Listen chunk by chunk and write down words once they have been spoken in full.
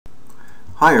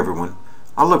Hi everyone.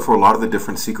 I look for a lot of the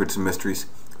different secrets and mysteries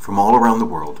from all around the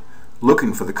world,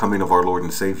 looking for the coming of our Lord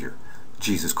and Savior,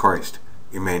 Jesus Christ,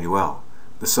 Emmanuel,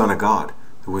 the Son of God,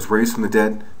 who was raised from the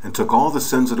dead and took all the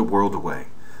sins of the world away.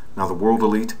 Now the world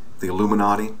elite, the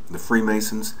Illuminati, the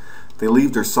Freemasons, they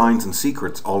leave their signs and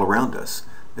secrets all around us,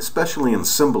 especially in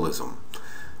symbolism.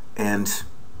 And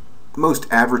most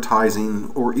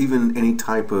advertising or even any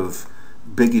type of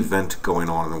big event going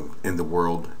on in the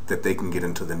world that they can get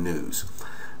into the news.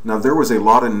 Now there was a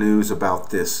lot of news about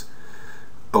this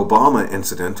Obama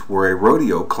incident where a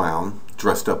rodeo clown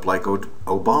dressed up like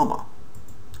Obama.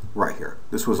 Right here.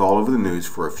 This was all over the news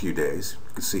for a few days.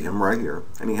 You can see him right here.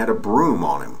 And he had a broom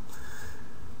on him.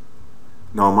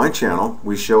 Now on my channel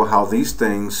we show how these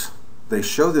things, they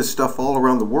show this stuff all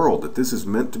around the world, that this is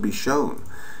meant to be shown.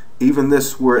 Even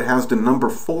this where it has the number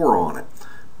 4 on it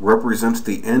represents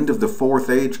the end of the 4th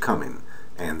age coming.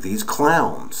 And these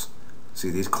clowns,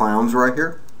 see these clowns right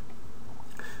here?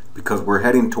 Because we're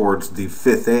heading towards the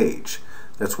 5th age.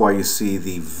 That's why you see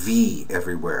the V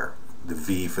everywhere. The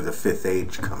V for the 5th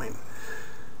age coming.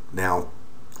 Now,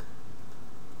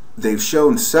 they've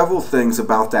shown several things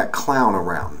about that clown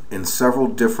around in several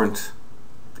different,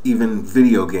 even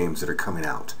video games that are coming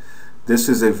out. This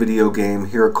is a video game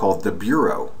here called The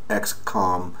Bureau,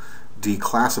 XCOM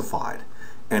Declassified.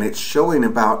 And it's showing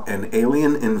about an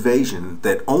alien invasion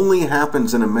that only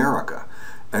happens in America.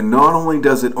 And not only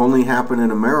does it only happen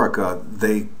in America,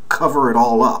 they cover it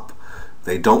all up.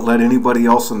 They don't let anybody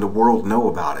else in the world know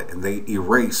about it, and they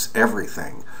erase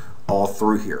everything all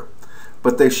through here.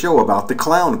 But they show about the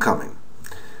clown coming.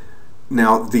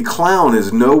 Now, the clown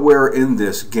is nowhere in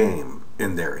this game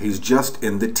in there. He's just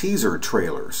in the teaser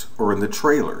trailers, or in the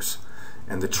trailers.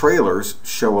 And the trailers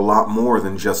show a lot more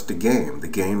than just the game. The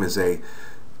game is a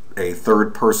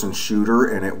third-person shooter,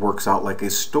 and it works out like a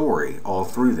story all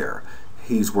through there.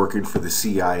 He's working for the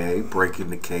CIA, breaking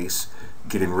the case,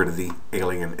 getting rid of the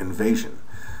alien invasion.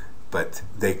 But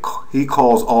he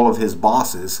calls all of his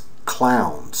bosses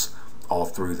clowns all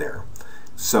through there.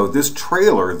 So this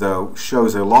trailer, though,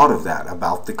 shows a lot of that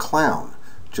about the clown,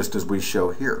 just as we show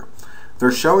here.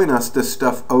 They're showing us this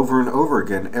stuff over and over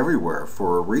again everywhere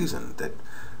for a reason, that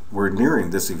we're nearing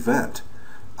this event.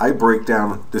 I break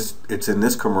down this, it's in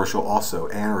this commercial also,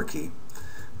 Anarchy,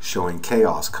 showing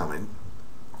chaos coming.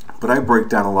 But I break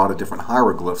down a lot of different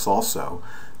hieroglyphs also,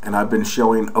 and I've been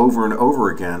showing over and over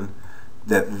again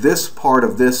that this part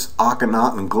of this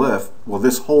Akhenaten glyph, well,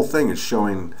 this whole thing is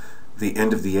showing the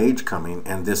end of the age coming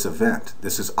and this event.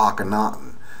 This is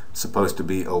Akhenaten, supposed to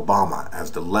be Obama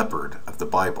as the leopard of the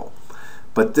Bible.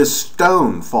 But this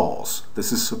stone falls.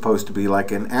 This is supposed to be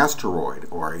like an asteroid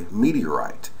or a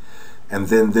meteorite. And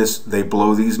then they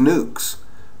blow these nukes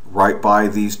right by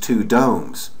these 2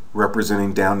 domes,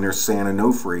 representing down near San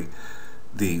Onofre,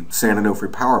 the San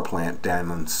Onofre power plant down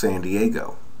in San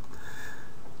Diego.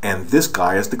 And this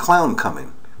guy is the clown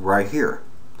coming right here.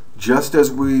 Just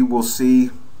as we will see,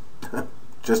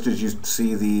 just as you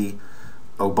see the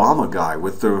Obama guy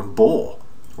with the bull.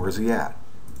 Where's he at?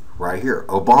 Right here.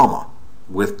 Obama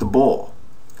with the bull.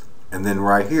 And then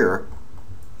right here,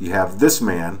 you have this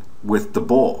man with the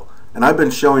bull. And I've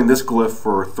been showing this glyph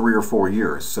for 3 or 4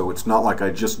 years, so it's not like I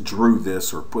just drew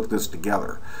this or put this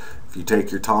together. If you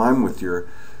take your time with your,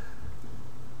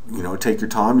 take your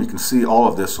time, you can see all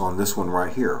of this on this one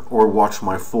right here. Or watch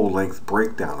my full-length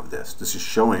breakdown of this. This is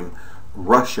showing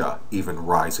Russia even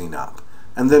rising up.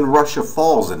 And then Russia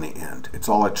falls in the end. It's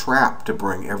all a trap to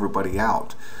bring everybody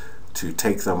out, to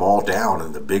take them all down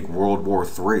in the big World War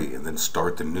III and then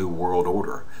start the new world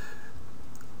order.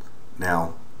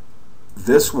 Now,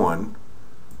 this one,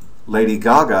 Lady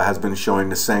Gaga has been showing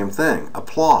the same thing.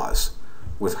 Applause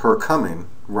with her coming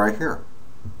right here.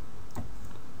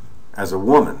 As a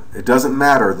woman. It doesn't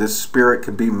matter. This spirit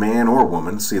could be man or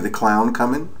woman. See the clown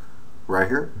coming right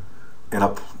here?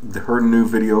 And her new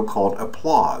video called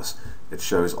Applause. It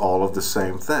shows all of the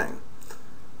same thing.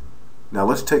 Now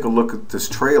let's take a look at this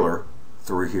trailer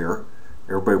through here.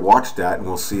 Everybody watch that and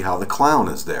we'll see how the clown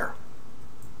is there.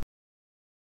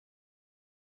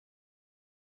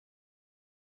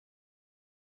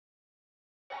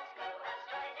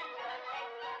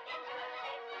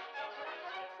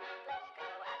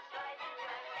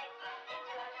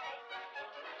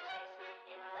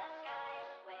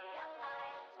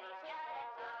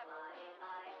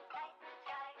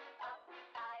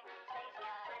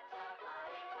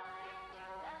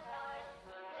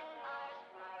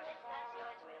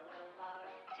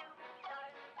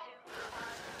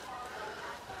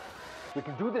 We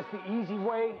can do this the easy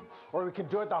way, or we can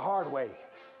do it the hard way.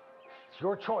 It's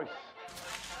your choice.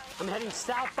 I'm heading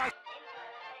south by...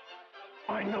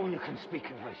 I know you can speak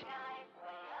English.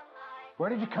 Where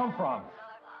did you come from?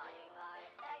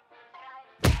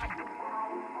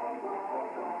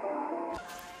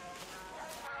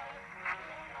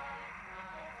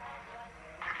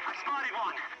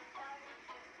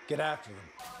 Get after them.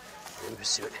 In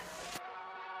pursuit.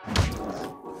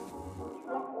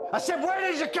 I said, where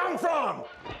did you come from?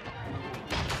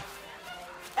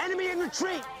 Enemy in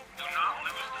retreat! Do not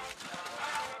lose them.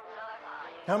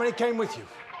 How many came with you?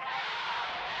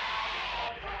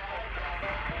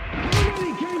 How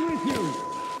many came with you?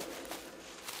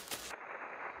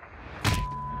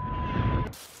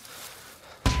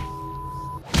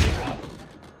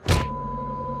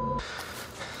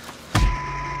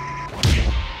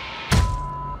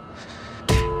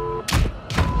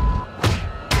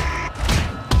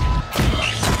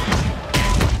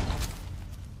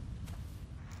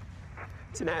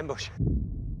 It's an ambush.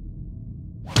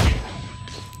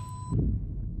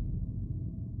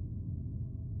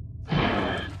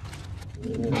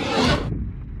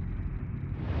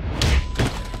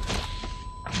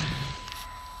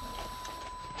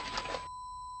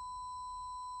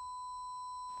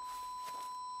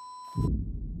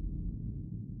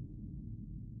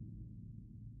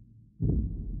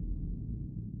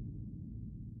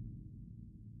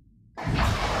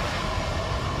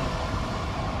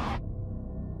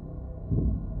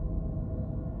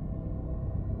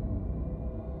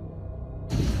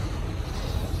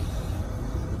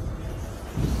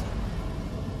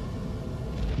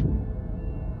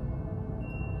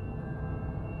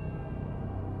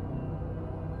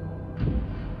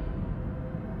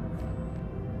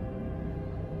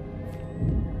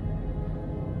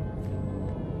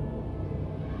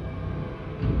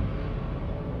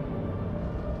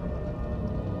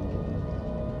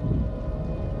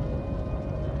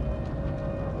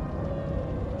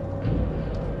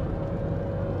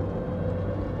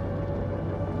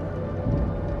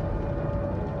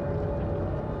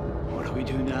 What do we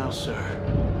do now, sir?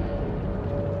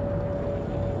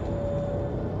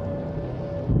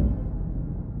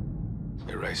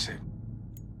 Erase it.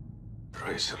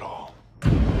 Erase it all.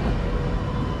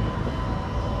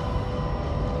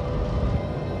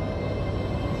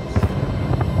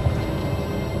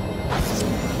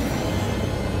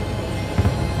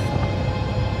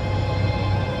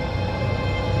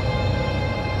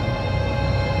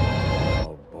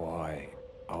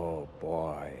 Oh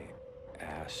boy,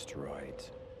 asteroids.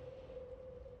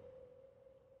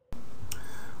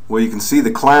 Well, you can see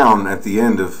the clown at the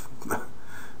end of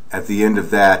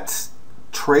that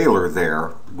trailer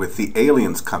there with the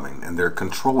aliens coming, and they're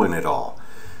controlling it all.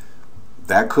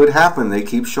 That could happen. They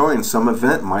keep showing some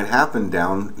event might happen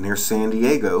down near San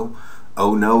Diego.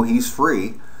 Oh no, he's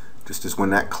free. Just as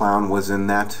when that clown was in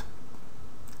that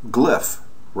glyph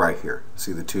right here.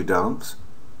 See the two domes?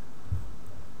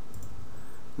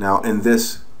 Now in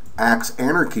this Axe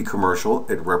Anarchy commercial,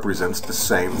 it represents the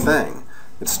same thing.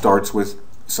 It starts with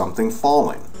something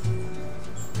falling.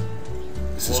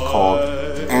 This is called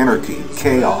anarchy,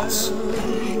 chaos.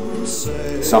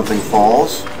 Something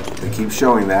falls, they keep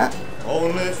showing that.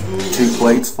 Two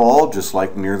plates fall, just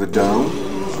like near the dome.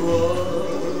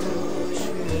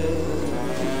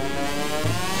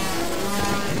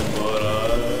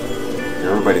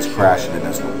 Everybody's crashing in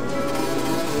this one.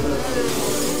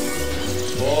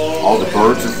 All the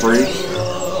birds are free,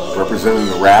 representing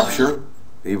the rapture.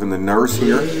 Even the nurse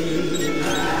here.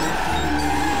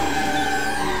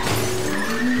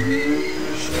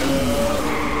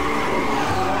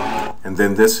 And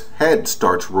then this head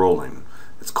starts rolling.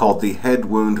 It's called the head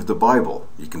wound of the Bible.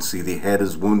 You can see the head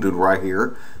is wounded right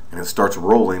here, and it starts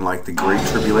rolling like the Great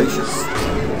Tribulation.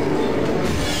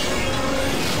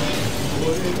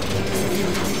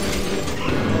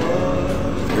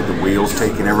 Hear the wheels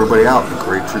taking everybody out, the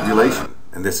Great Tribulation.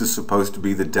 And this is supposed to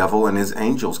be the devil and his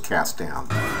angels cast down.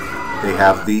 They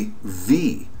have the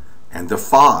V and the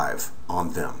 5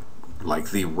 on them,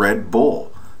 like the Red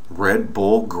Bull. Red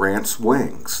Bull grants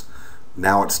wings.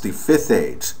 Now it's the 5th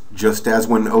age, just as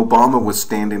when Obama was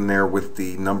standing there with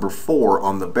the number 4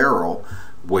 on the barrel,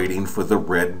 waiting for the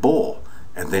Red Bull.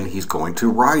 And then he's going to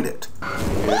ride it.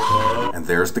 And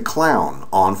there's the clown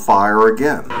on fire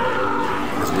again,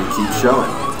 as we keep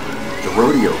showing. The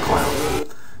rodeo clown.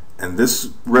 And this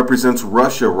represents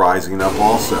Russia rising up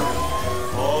also.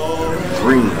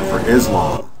 Green for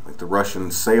Islam, like the Russian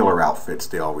sailor outfits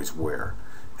they always wear.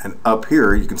 And up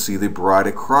here you can see the bride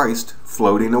of Christ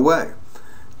floating away.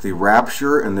 The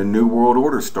rapture and the New World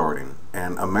Order starting,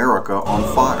 and America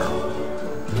on fire.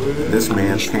 And this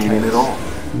man's painting it all.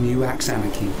 New Axe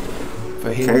Anarchy.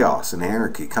 For him. Chaos and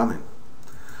anarchy coming.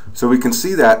 So we can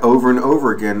see that over and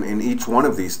over again in each one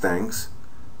of these things.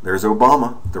 There's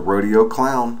Obama, the rodeo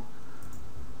clown,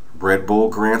 Red Bull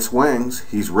grants wings.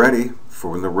 He's ready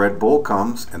for when the Red Bull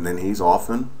comes, and then he's off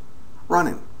and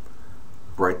running.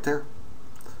 Right there.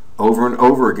 Over and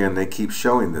over again, they keep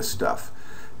showing this stuff.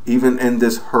 Even in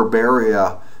this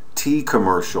Herbaria tea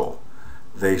commercial,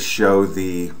 they show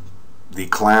the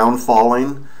clown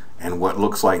falling and what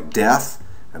looks like death,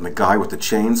 and the guy with the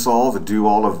chainsaw to do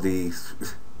all of the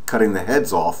cutting the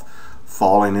heads off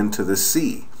falling into the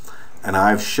sea. And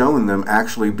I've shown them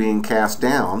actually being cast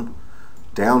down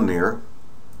near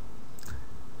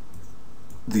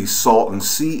the Salton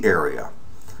Sea area.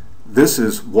 This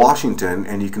is Washington,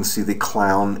 and you can see the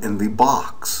clown in the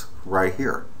box right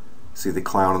here. See the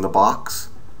clown in the box?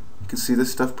 You can see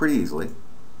this stuff pretty easily.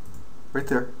 Right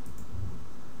there.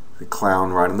 The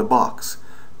clown right in the box,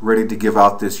 ready to give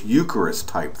out this Eucharist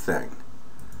type thing.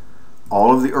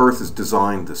 All of the earth is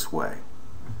designed this way.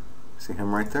 See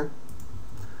him right there?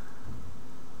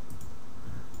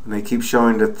 And they keep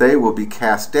showing that they will be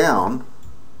cast down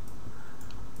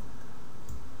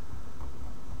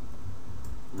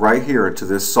right here into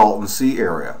this Salton Sea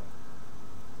area.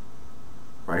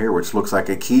 Right here, which looks like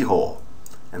a keyhole.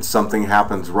 And something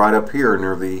happens right up here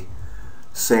near the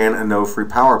San Onofre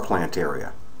power plant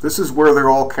area. This is where they're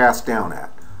all cast down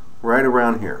at. Right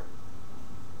around here.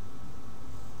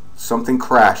 Something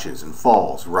crashes and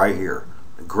falls right here.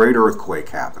 A great earthquake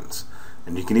happens.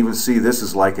 And you can even see this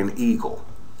is like an eagle.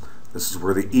 This is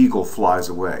where the eagle flies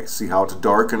away. See how it's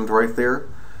darkened right there?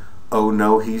 Oh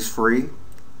no, he's free.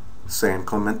 San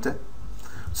Clemente.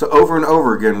 So over and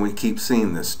over again we keep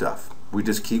seeing this stuff. We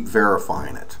just keep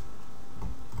verifying it.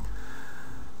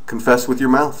 Confess with your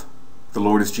mouth, the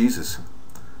Lord is Jesus.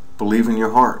 Believe in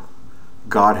your heart,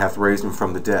 God hath raised him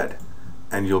from the dead,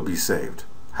 and you'll be saved.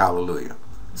 Hallelujah.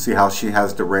 See how she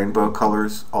has the rainbow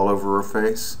colors all over her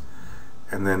face?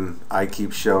 And then I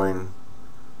keep showing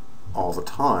all the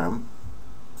time.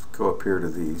 Let's go up here to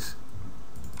these.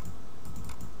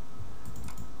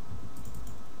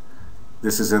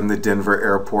 This is in the Denver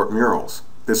airport murals.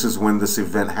 This is when this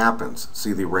event happens.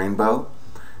 See the rainbow?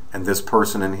 And this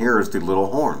person in here is the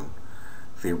little horn.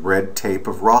 The red tape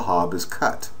of Rahab is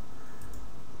cut.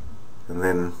 And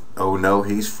then, oh no,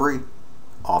 he's free.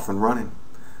 Off and running.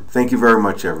 Thank you very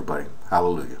much, everybody.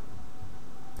 Hallelujah.